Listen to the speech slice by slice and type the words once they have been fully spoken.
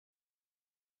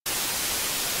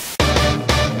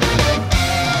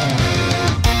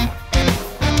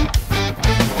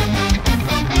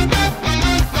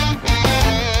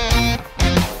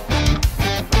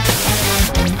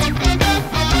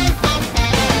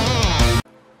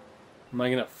Am I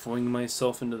gonna fling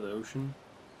myself into the ocean?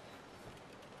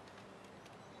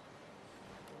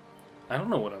 I don't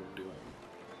know what I'm doing.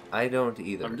 I don't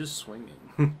either. I'm just swinging.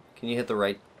 Can you hit the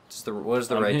right... What does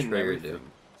the right trigger do?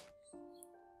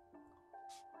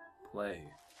 Play.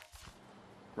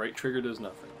 Right trigger does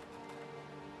nothing.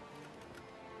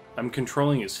 I'm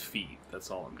controlling his feet.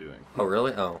 That's all I'm doing. Oh,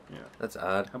 really? Oh. Yeah. That's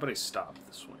odd. How about I stop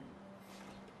the swing?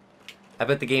 I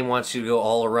bet the game wants you to go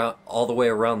all the way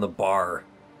around the bar.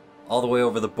 All the way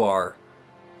over the bar.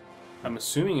 I'm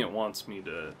assuming it wants me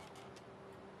to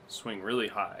swing really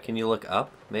high. Can you look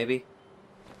up, maybe?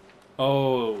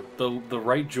 Oh, the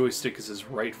right joystick is his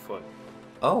right foot.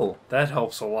 Oh. That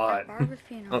helps a lot. At Barbara's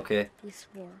funeral, Okay. we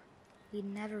swore we'd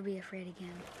never be afraid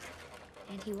again.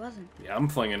 And he wasn't. Yeah, I'm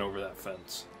flinging over that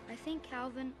fence. I think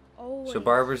Calvin always So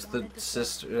Barbara's the wanted to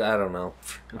sister... I don't know.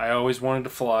 I always wanted to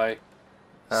fly.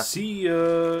 Huh? See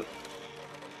ya!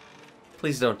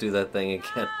 Please don't do that thing again.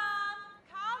 Calvin,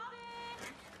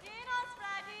 dinner's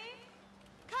ready.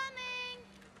 Coming.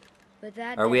 But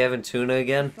that Are we day, having tuna he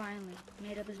again? finally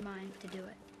made up his mind to do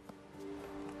it.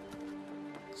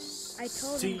 I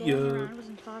told See him going ya. around was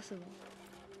impossible.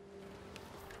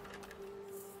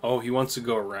 Oh, he wants to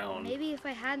go around. Maybe if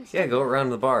I hadn't Yeah, said go that, around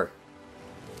the bar.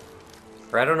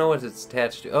 Or I don't know what it's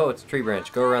attached to. Oh, it's a tree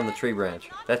branch. Go around the tree branch.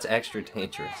 That's extra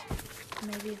dangerous.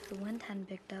 maybe if the wind hadn't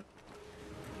picked up.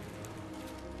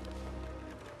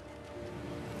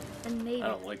 And maybe I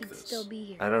don't like he'd this. still be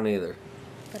here. I don't either.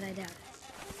 But I doubt it.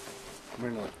 I'm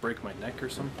gonna like break my neck or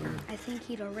something. I think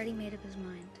he'd already made up his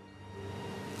mind.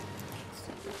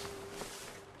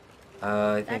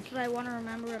 I think... That's what I want to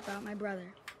remember about my brother.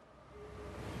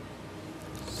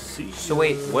 See. So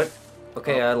wait, what?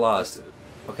 Okay, Oh, I lost that's it.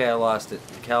 Okay, I lost it.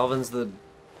 Calvin's the...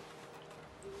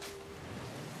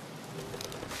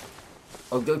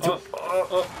 Oh, go to...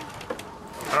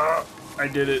 I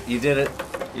did it. You did it.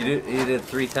 You did it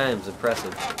 3 times.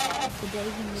 Impressive. The day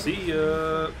he made See up his ya.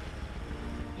 mind.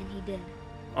 And he did.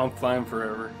 I'm flying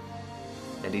forever.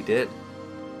 And he did.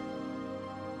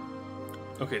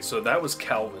 Okay, so that was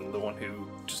Calvin, the one who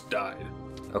just died.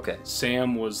 Okay,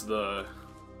 Sam was the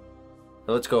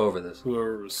so let's go over this.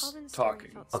 whoever was Calvin's story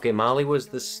talking. felt Okay, Molly was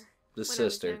familiar. the When I was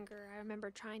sister. younger, I remember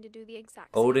trying to do the exact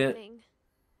Odin- same thing.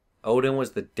 Odin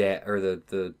was the dad, or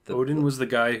the Odin was the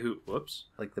guy who. Whoops.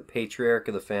 like the patriarch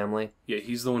of the family. Yeah,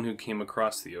 he's the one who came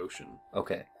across the ocean.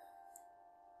 Okay.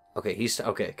 Okay,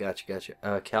 okay.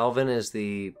 Gotcha. Calvin is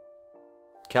the...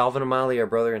 Calvin and Molly are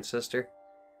brother and sister?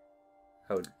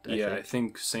 I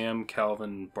think Sam,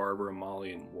 Calvin, Barbara,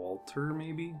 Molly, and Walter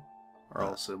maybe are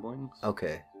all siblings.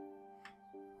 Okay.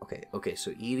 Okay,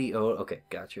 so Edie... Oh, okay,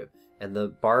 gotcha. And the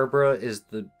Barbara is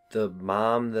the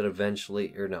mom that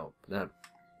eventually... Or no, not...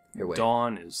 Here, wait.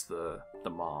 Dawn is the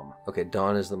mom Okay,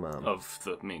 Dawn is the mom. of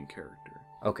the main character.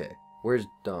 Okay, where's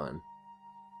Dawn?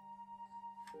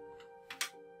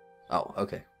 Oh,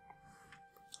 okay.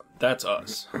 That's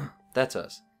us. That's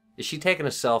us. Is she taking a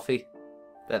selfie?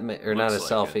 Or not a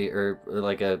Looks like selfie, or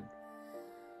like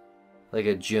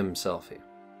a gym selfie,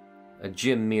 a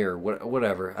gym mirror,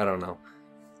 whatever. I don't know.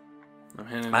 I'm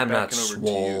handing I'm it not back over to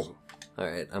swole. you.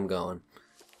 All right, I'm going.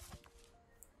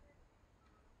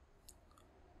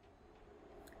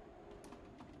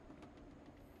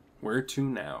 Where to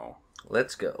now?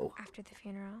 Let's go. After the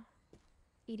funeral,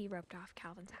 Edie roped off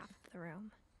Calvin's half of the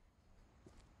room.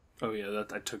 Oh yeah,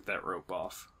 I took that rope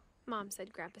off. Mom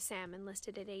said Grandpa Sam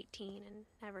enlisted at 18 and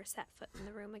never set foot in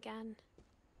the room again.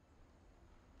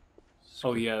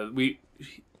 Oh yeah,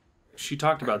 she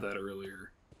talked about that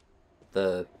earlier.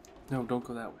 The No, don't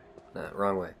go that way.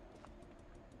 wrong way.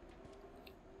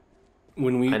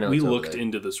 When we I know it's over looked there.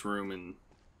 into this room and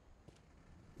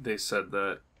they said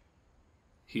that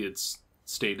he had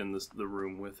stayed in the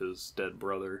room with his dead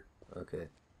brother. Okay.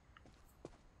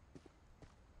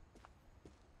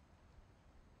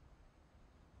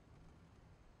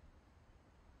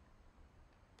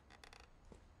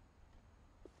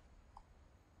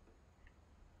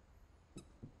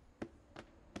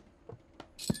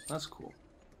 That's cool.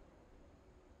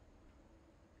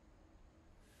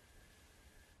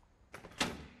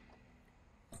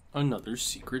 Another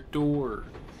secret door.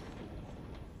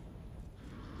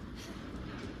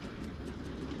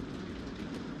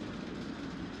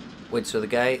 Wait, so the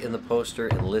guy in the poster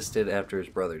enlisted after his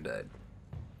brother died.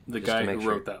 The Just to guy make who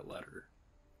sure. wrote that letter.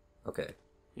 Okay.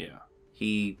 Yeah.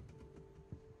 He...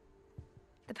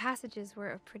 The passages were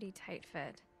a pretty tight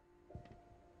fit.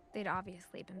 They'd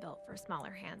obviously been built for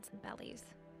smaller hands and bellies.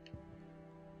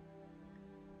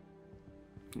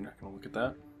 You're not gonna look at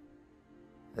that?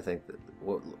 I think that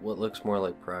what looks more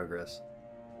like progress.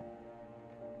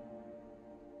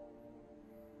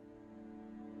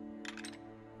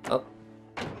 Oh,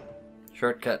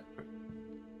 Shortcut.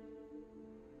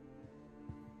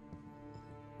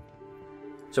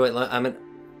 So wait,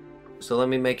 so let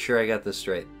me make sure I got this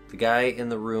straight. The guy in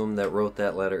the room that wrote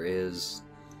that letter is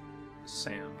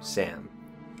Sam.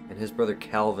 And his brother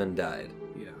Calvin died.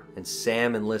 Yeah. And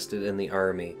Sam enlisted in the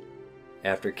army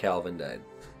after Calvin died.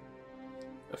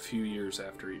 A few years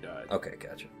after he died. Okay,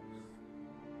 gotcha.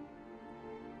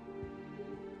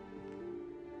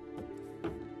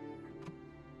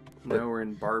 Now we're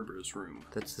in Barbara's room.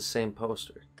 That's the same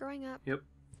poster. Growing up, Yep.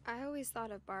 I always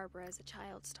thought of Barbara as a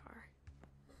child star.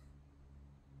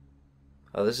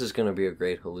 Oh, this is going to be a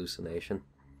great hallucination.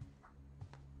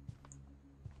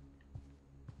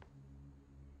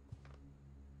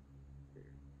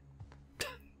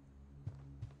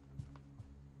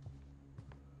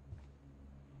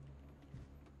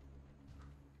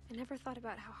 I never thought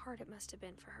about how hard it must have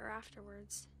been for her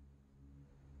afterwards.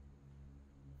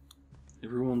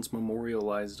 Everyone's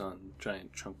memorialized on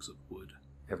giant chunks of wood.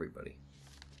 Everybody.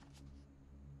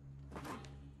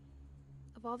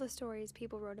 Of all the stories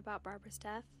people wrote about Barbara's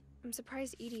death, I'm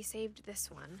surprised Edie saved this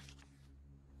one.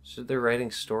 So they're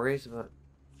writing stories about...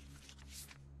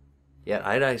 Yeah,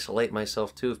 I'd isolate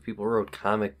myself too if people wrote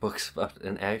comic books about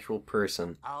an actual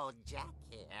person. Old Jack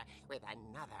here with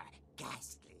another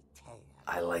ghastly tale.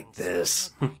 I like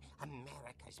this.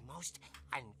 America's most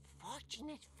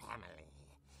unfortunate family.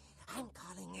 I'm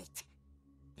calling it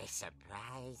the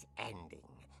surprise ending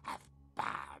of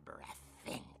Barbara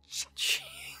Finch.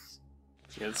 Jeez.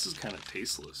 Yeah, this is kind of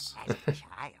tasteless. As a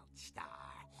child star,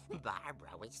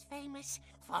 Barbara was famous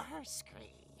for her scream.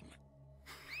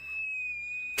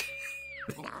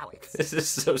 Now it's This is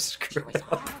so screwed was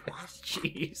up. almost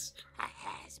Jeez. a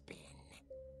has-been.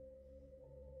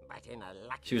 But in a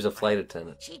lucky She was a flight way,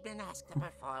 attendant. she'd been asked to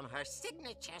perform her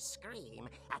signature scream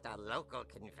at a local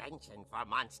convention for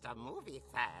monster movie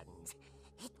fans.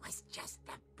 It was just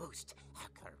the boost her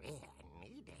career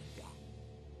needed.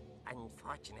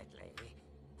 Unfortunately,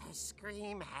 her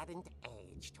scream hadn't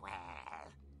aged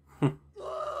well.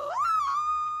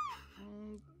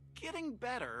 Getting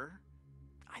better.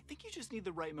 I think you just need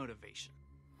the right motivation.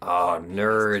 Oh,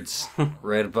 nerds.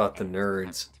 Read about the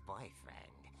nerds. Boyfriend,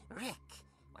 Rick,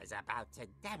 was about to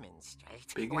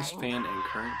demonstrate. Biggest when- fan and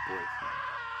current boyfriend.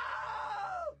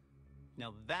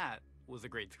 Now that was a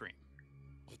great scream.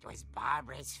 It was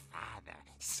Barbara's father,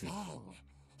 Sven.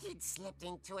 He'd slipped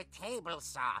into a table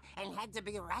saw and had to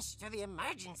be rushed to the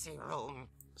emergency room.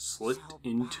 Slipped So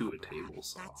into a Barbara table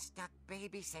saw. got stuck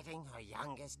babysitting her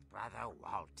youngest brother,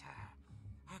 Walter.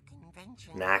 Her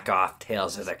convention... Knock off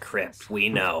Tales of the Crypt. We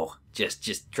know.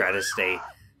 Just try to stay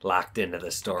locked into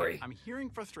the story. I'm hearing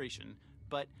frustration,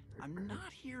 but I'm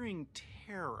not hearing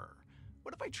terror.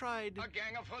 What if I tried... A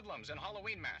gang of hoodlums in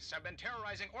Halloween masks have been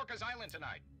terrorizing Orcas Island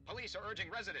tonight. Police are urging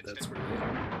residents That's to...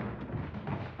 right.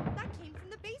 That came from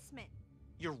the basement.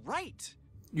 You're right.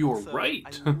 You're Also,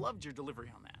 right. I loved your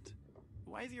delivery on that.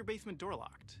 Why is your basement door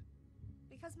locked?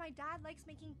 Because my dad likes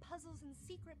making puzzles and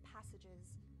secret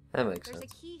passages. That makes There's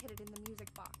sense. a key hidden in the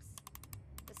music box.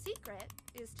 The secret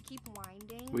is to keep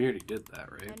winding We already did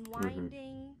that, right? and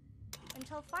winding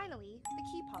until finally the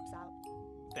key pops out.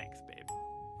 Thanks, babe.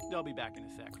 I'll be back in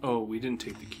a sec. Oh, we didn't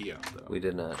take the key out, though. We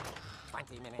did not.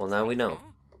 20 minutes Well, now we know. later,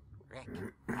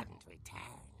 Rick hadn't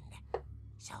returned.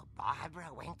 So Barbara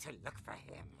went to look for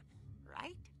him,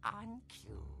 right on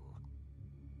cue.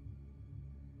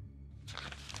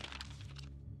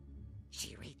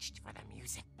 She reached for the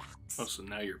music box. Oh, so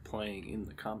now you're playing in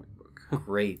the comic book.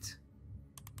 Great.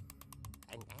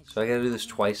 And as So I gotta do this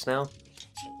twice now?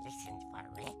 she listened for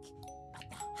Rick, but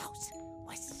the house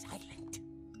was silent.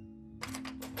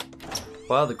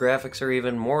 Wow, the graphics are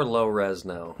even more low res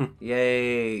now.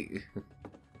 Yay.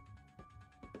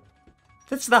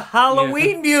 That's the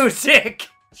Halloween music!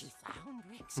 She found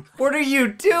Rick's crate. What are you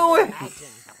doing? Imagine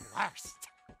the worst.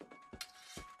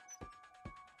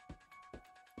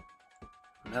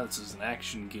 Now this is an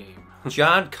action game.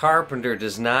 John Carpenter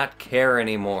does not care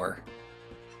anymore.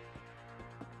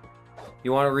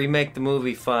 You want to remake the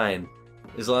movie? Fine.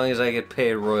 As long as I get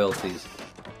paid royalties.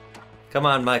 Come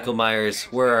on, Michael Myers.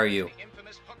 Where are you? The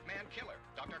infamous Hookman killer,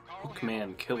 Dr. Carl Hookman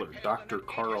Hamill, killer, who pitted Dr. on the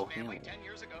Carl Peters family Hamill. 10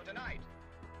 years ago tonight.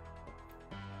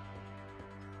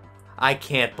 I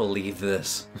can't believe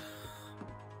this.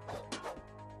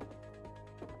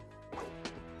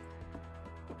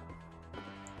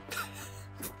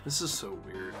 This is so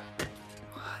weird.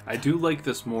 I do like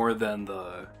this more than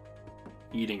the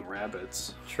eating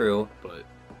rabbits, True. but...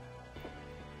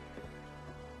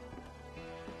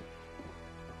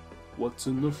 What's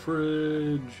in the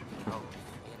fridge? Both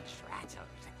Finch rattled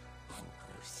and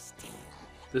grew still.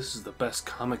 This is the best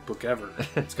comic book ever.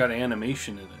 It's got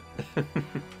animation in it.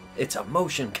 It's a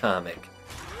motion comic.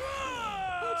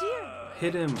 Oh dear.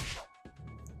 Hit him.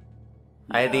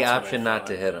 I had the That's what option I not thought.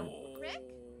 to hit him. Rick?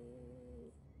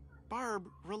 Barb,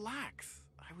 relax.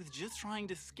 I was just trying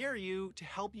to scare you to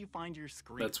help you find your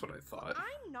scream. That's what I thought.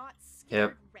 I'm not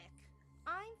scared, Yep. Rick.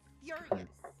 I'm furious.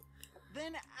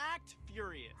 Then act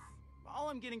furious. All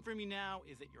I'm getting from you now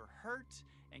is that you're hurt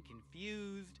and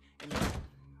confused and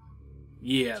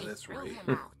Yeah, She that's threw right. him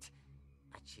out,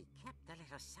 but she kept a little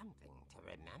something to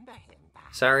remember him by.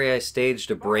 Sorry I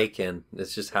staged a break-in.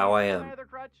 That's just how I am. Another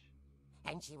crutch?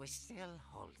 And she was still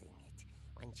holding it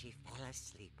when she fell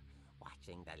asleep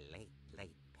watching the late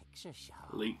picture show.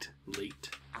 Late.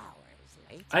 Hours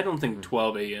later. I don't think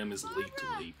 12 a.m. is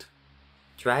late.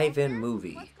 Drive-in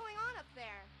movie. What's going on up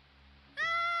there?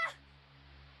 Ah!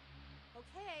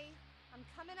 Okay, I'm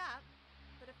coming up.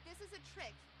 But if this is a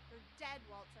trick, you're dead,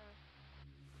 Walter.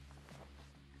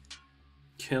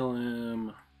 Kill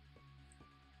him.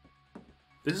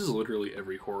 This is literally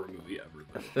every horror movie ever,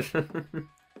 though.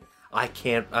 I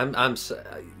can't.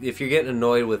 If you're getting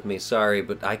annoyed with me, sorry,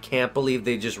 but I can't believe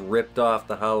they just ripped off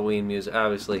the Halloween music.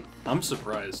 Obviously, I'm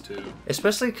surprised, too.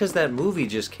 especially because that movie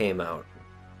just came out.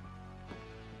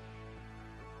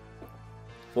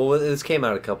 Well, this came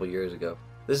out a couple years ago.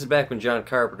 This is back when John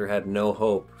Carpenter had no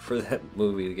hope for that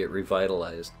movie to get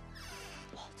revitalized.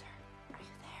 Walter, are you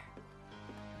there?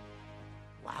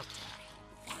 Walter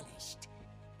had vanished,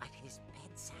 but his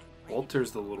bedside.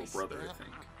 Walter's the little brother, I think.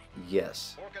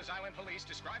 Yes. Orcas Island police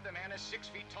describe the man as 6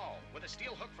 feet tall, with a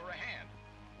steel hook for a hand.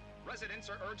 Residents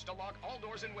are urged to lock all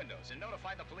doors and windows and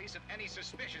notify the police of any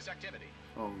suspicious activity.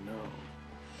 Oh, no.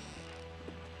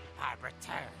 Barbara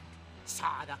turned,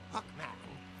 saw the hook man,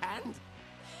 and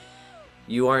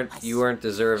You aren't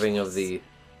deserving of the.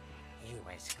 he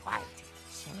was quite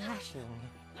smashing.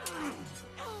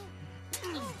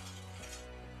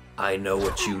 I know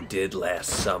what you did last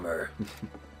summer.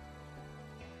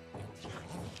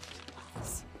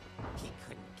 He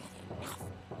couldn't get enough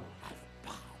of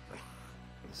Barbara.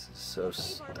 This is so.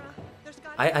 Hey, Barbara, there's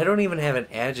got I don't even have an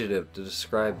adjective to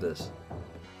describe this.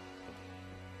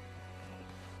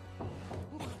 That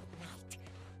night,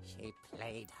 she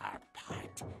played her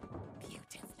part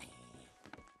beautifully.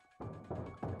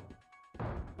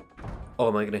 Oh,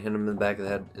 am I gonna hit him in the back of the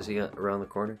head? Is he around the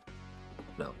corner?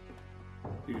 No.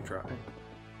 You can try.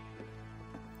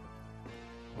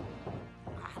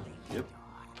 Molly Yep. door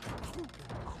hadn't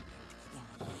been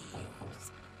opened in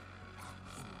years. The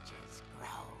hinges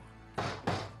grow.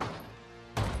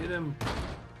 Hit him.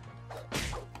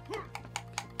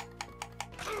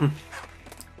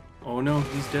 Oh no,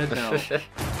 he's dead now.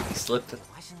 He slipped. It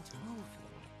wasn't moving,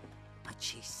 but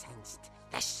she sensed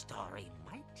the story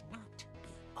might not be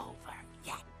over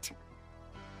yet.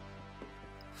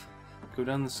 Go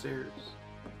down the stairs.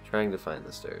 Trying to find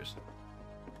the stairs.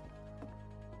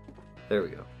 There we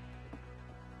go.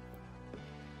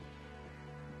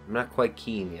 I'm not quite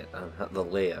keen yet on the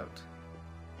layout.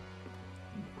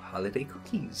 Holiday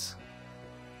cookies.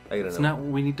 I gotta It's know. not what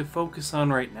we need to focus on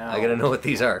right now. I gotta know what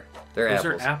these are. They're Those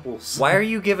apples. are apples. Why are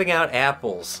you giving out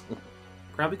apples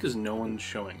Probably because no one's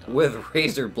showing up. with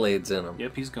razor blades in them?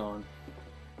 Yep, he's gone.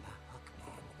 The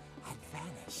hookman had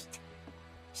vanished.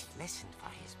 She listened for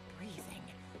his breathing,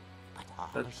 but all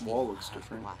That she wall looks heard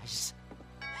different. was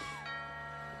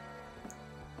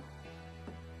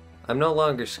I'm no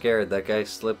longer scared. That guy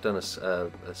slipped on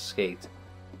a skate.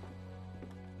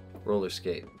 Roller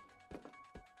skate.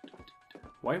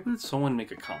 Why would someone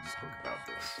make a comic book about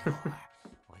this?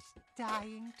 was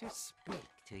dying to speak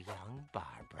to young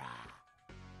Barbara.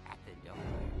 At the door,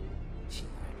 she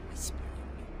heard whispering.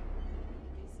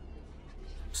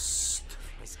 Psst.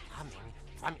 It was coming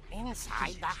from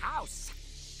inside the house.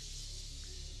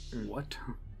 What?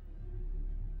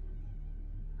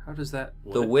 How does that...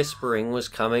 The what? whispering was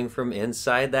coming from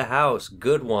inside the house.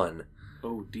 Good one.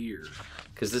 Oh dear.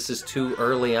 Because this is too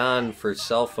early on for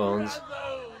cell phones.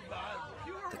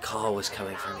 The call was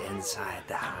coming from inside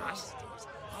the house.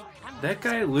 That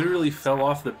guy literally fell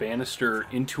off the banister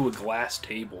into a glass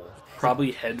table.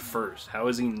 Probably head first. How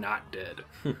is he not dead?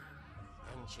 And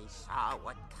she saw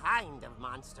what kind of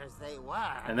monsters they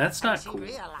were. And that's not she cool.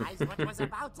 realized what was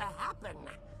about to happen.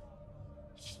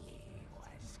 She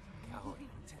was going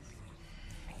to be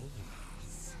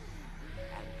famous.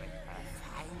 And with her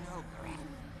final breath,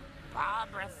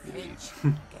 Barbara Finch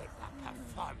gave the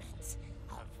performance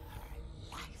of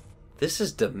her life. This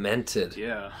is demented.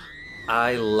 Yeah.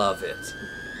 I love it.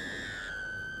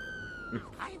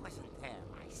 I wasn't there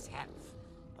myself,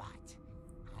 but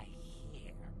I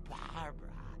hear Barbara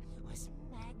was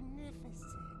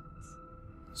magnificent.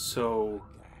 So,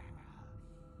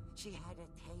 she had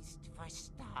a taste for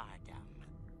stardom.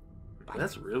 But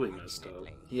That's really messed up.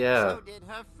 unfortunately, Yeah. So did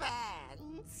her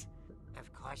fans.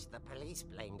 Of course, the police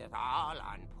blamed it all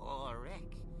on poor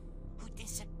Rick, who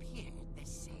disappeared the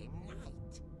same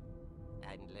night.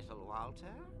 And little Walter?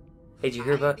 Hey, did you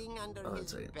hear about... Hiding under Oh,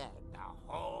 his that's it. bed the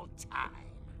whole time.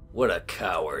 What a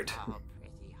coward. All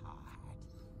pretty hard.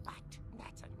 But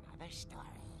that's another story.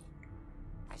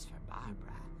 As for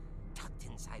Barbara, tucked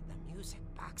inside the music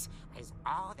box is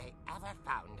all they ever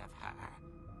found of her.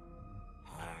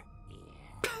 Her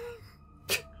ear.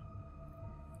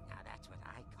 Now that's what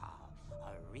I call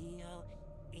a real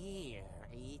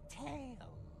eerie tale.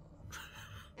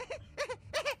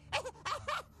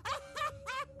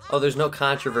 Oh, there's no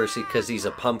controversy because he's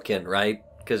a pumpkin, right?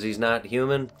 Because he's not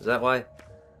human? Is that why?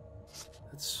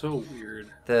 That's so weird.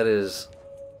 That is...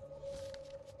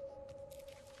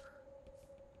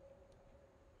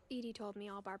 Edie told me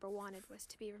all Barbara wanted was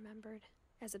to be remembered,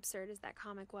 as absurd as that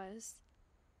comic was.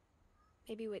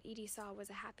 Maybe what Edie saw was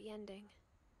a happy ending.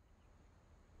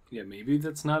 Yeah, maybe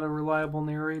that's not a reliable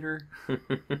narrator.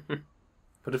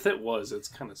 But if it was, it's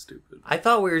kind of stupid. I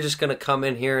thought we were just going to come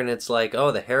in here and it's like,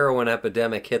 oh, the heroin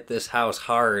epidemic hit this house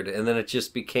hard. And then it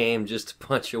just became just a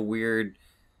bunch of weird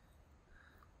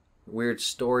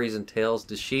stories and tales.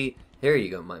 Does she... Here you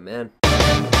go, my man.